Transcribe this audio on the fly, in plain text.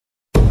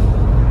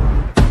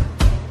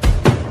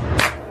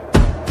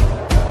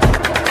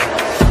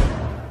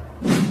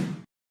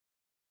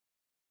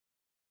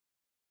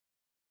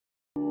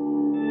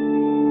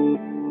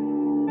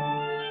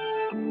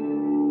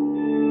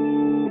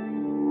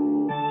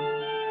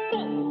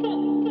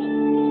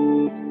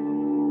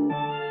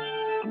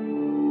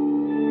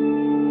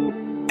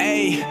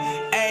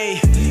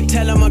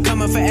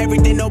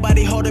everything,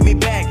 nobody holding me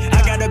back.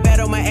 I got a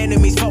battle my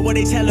enemies, fuck what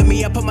they telling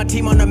me. I put my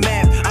team on the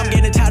map. I'm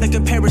getting tired of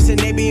comparison,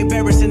 they be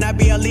embarrassing. I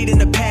be a lead in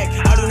the pack.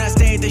 I do not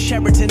stay at the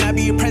Sheraton, I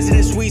be in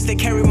president suites. They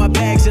carry my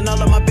bags and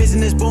all of my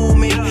business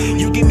booming.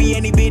 You give me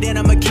any beat and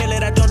I'ma kill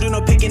it. I don't do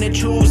no picking and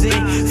choosing.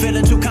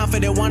 Feeling too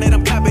confident, want it,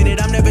 I'm copping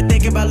it. I'm never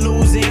thinking about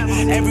losing.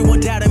 Everyone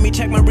doubting me,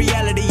 check my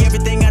reality.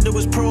 Everything I do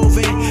is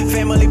proven.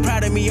 Family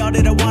proud of me, all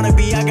that I wanna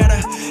be. I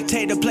gotta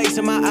take the place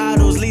of my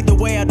idols, lead the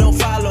way, I don't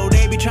follow.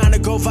 They be trying to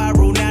go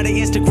viral, now they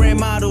Instagram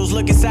models.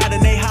 Look inside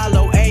and they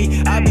hollow,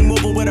 ayy. I be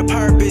moving with a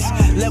purpose,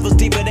 levels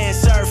deeper than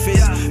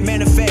surface.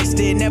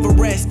 Manifested, never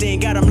resting,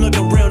 got them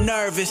looking real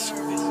nervous.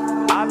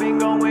 I've been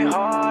going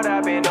hard,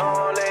 I've been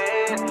all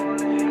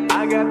in.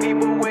 I got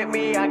people with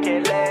me, I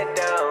can't let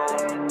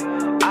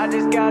down. I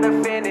just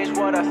gotta finish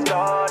what I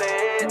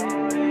started,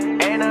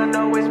 and I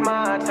know it's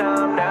my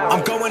time now.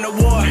 I'm going to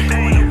war.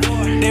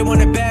 They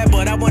want it bad,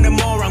 but I want it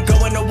more. I'm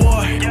going to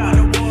war.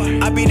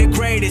 I be the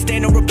greatest,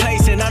 ain't no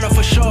replacing, I know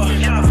for sure.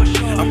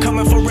 I'm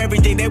coming for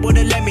everything, they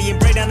wouldn't let me and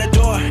break down the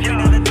door.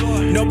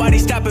 Nobody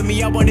stopping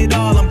me, I want it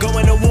all, I'm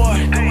going to war.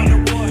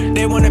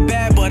 They want it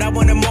bad, but I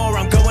want it more.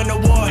 I'm going to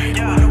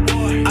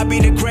war. I be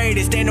the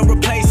greatest, ain't no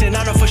replacing,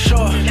 I know for sure.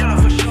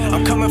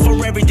 I'm coming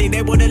for everything,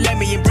 they wouldn't let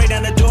me and break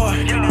down the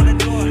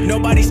door.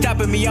 Nobody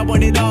stopping me, I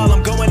want it all,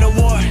 I'm going to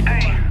war.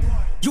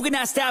 You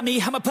cannot stop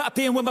me, I'ma pop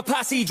in with my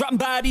posse, dropping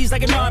bodies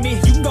like an army.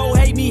 You can go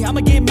hate me,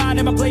 I'ma get mine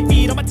and my play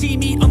feed on my team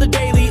meet on the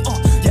daily.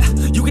 Yeah,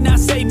 you cannot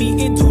save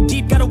me, in too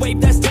deep, got a wave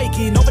that's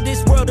taking over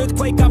this world,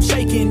 earthquake I'm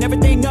shaking.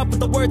 Everything up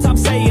with the words I'm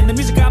saying, the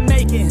music I'm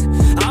making.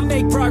 I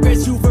make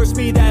progress, you versus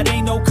me, that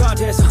ain't no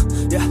contest.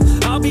 Yeah,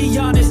 I'll be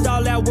honest,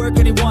 all that work,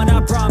 anyone,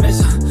 I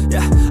promise.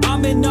 Yeah,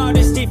 I'm an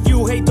artist, if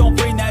you hate, don't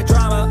bring that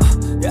drama.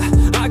 Yeah,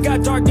 I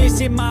got darkness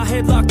in my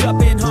head, locked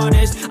up and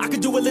harnessed. I could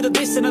do a little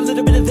this and a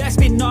little bit of that,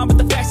 spitting on with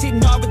the facts,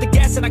 hitting on with the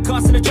gas, and I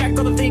constantly attract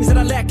all the things that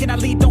I lack, and I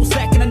lead, don't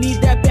slack, and I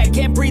need that back.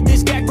 Can't breathe,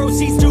 this gag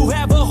proceeds to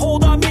have a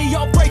hold on me.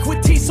 I'll break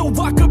with teeth so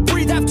I could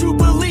breathe, have to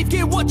believe,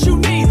 get what you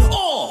need.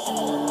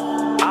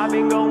 I've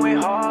been going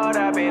hard,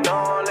 I've been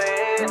all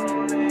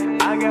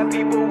in. I got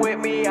people with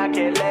me, I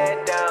can't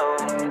let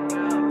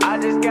down. I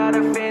just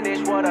gotta finish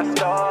what I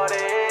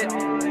started,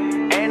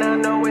 and I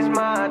know it's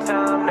my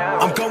time now.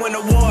 I'm going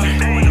to war.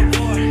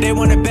 They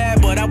want it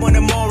bad, but I want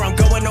it more. I'm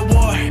going to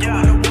war.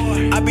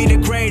 I be the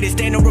greatest,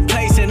 ain't no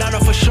replacing, I know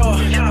for sure.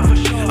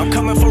 I'm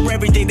coming for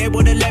everything, they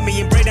wouldn't let me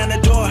and break down the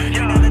door.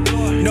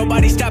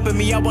 Nobody stopping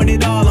me, I want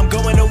it all, I'm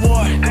going to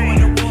war.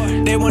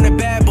 They want it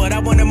bad, but I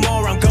want it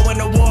more. I'm going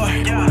to war.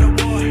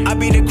 I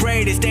be the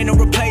greatest, ain't no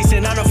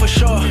replacing, I know for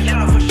sure.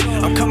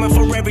 I'm coming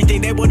for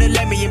everything, they wouldn't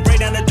let me and break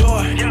down the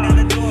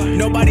door.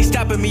 Nobody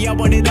stopping me, I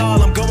want it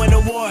all, I'm going to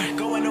war.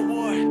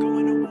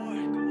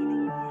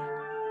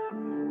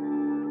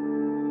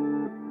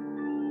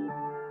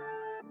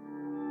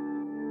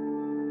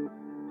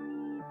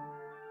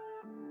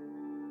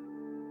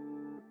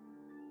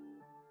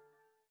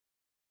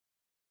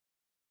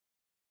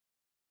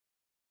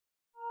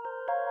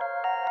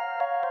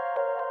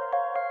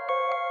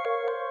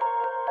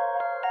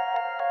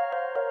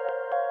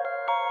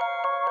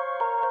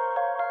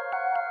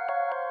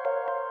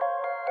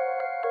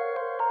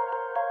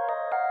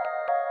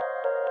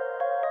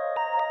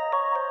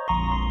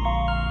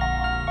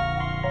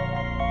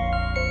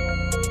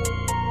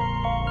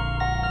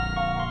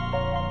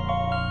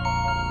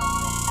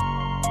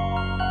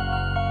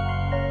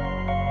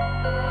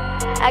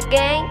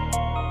 Again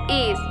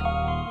is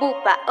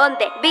Bupa on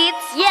the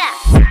beats, yeah!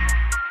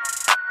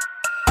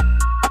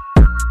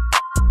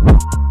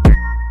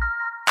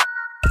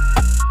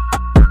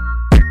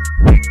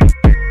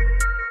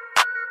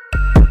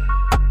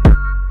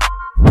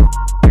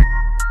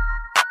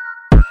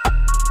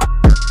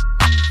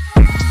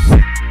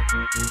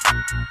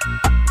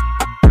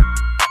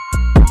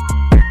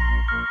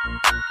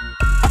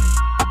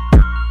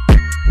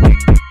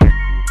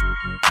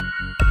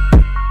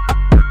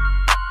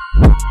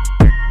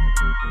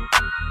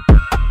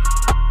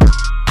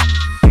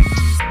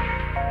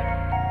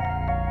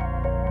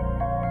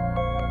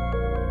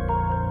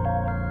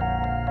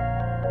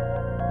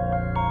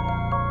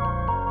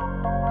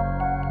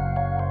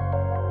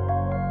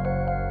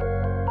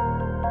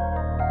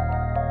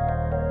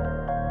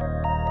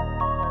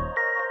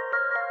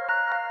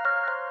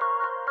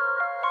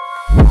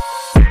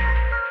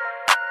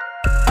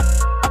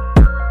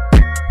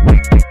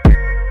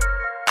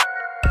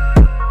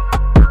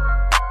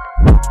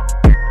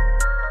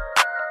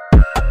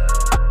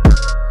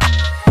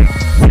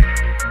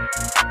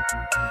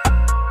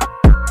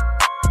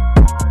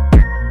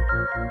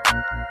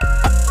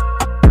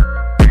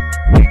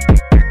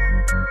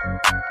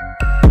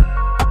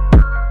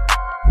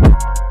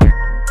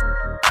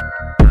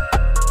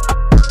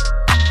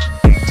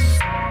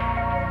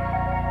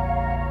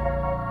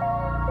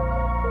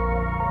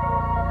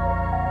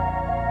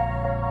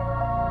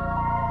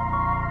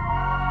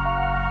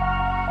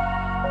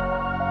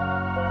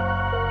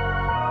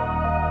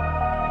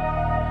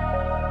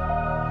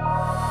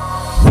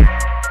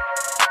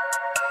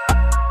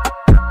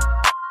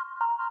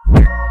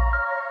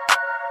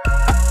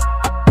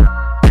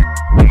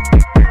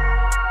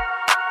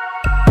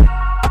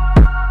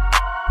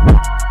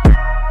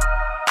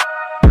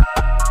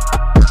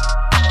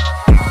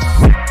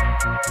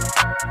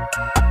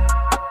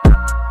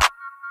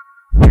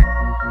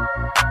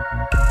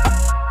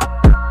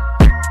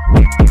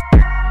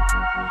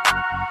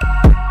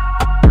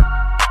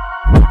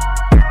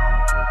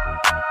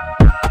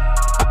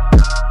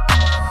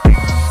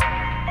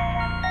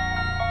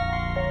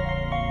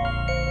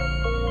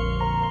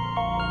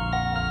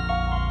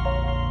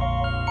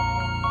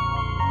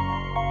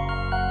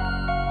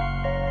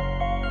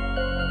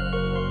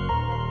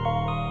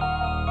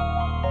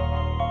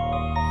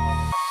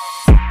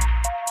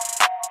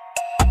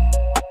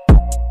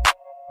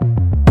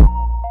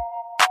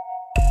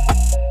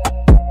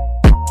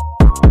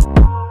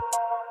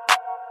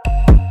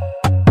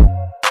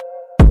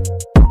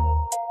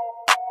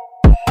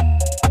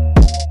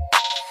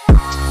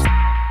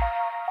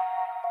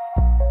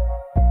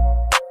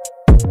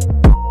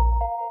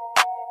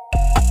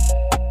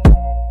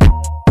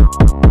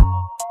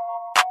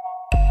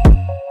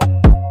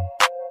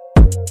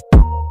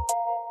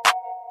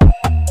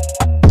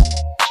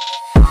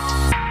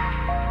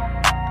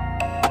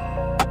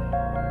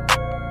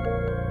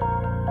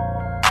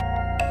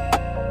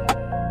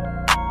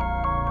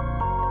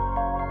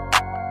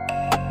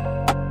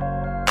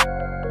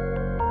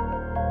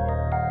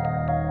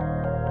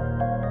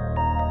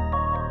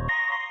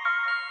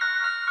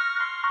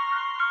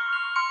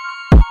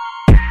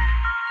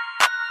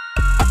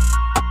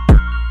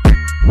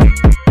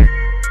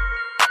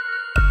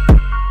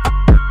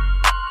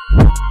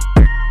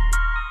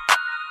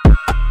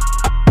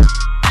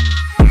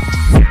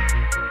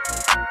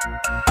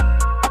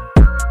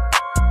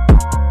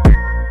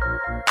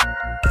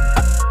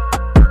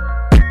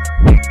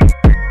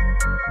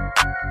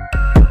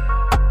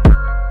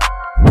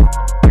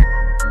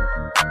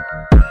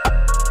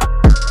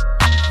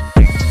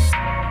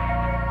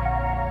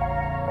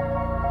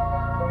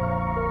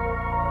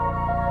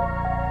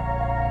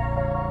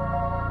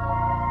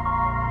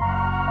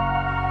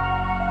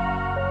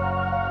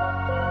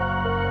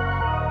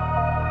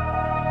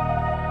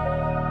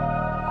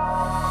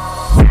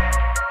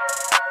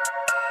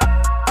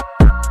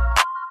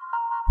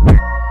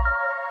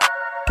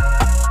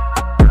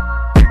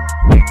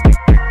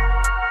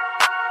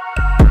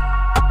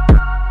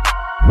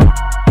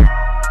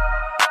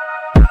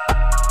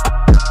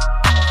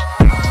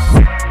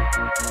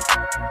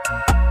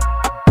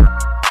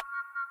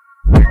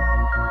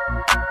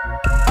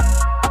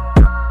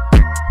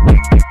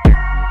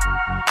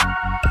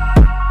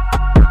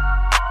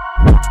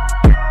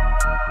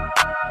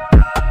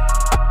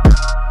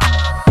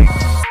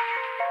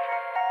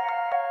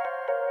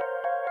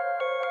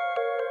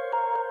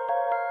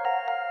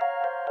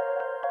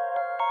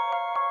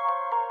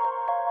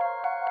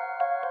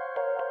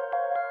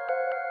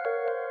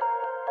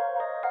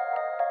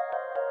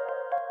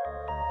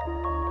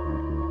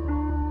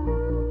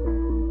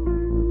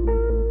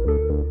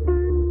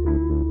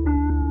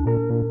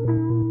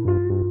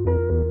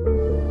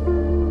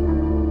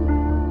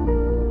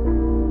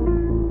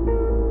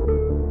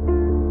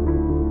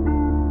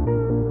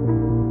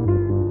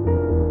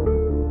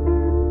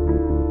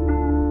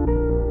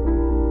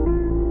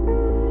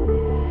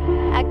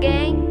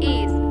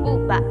 is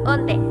Bupa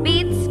on the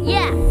beats.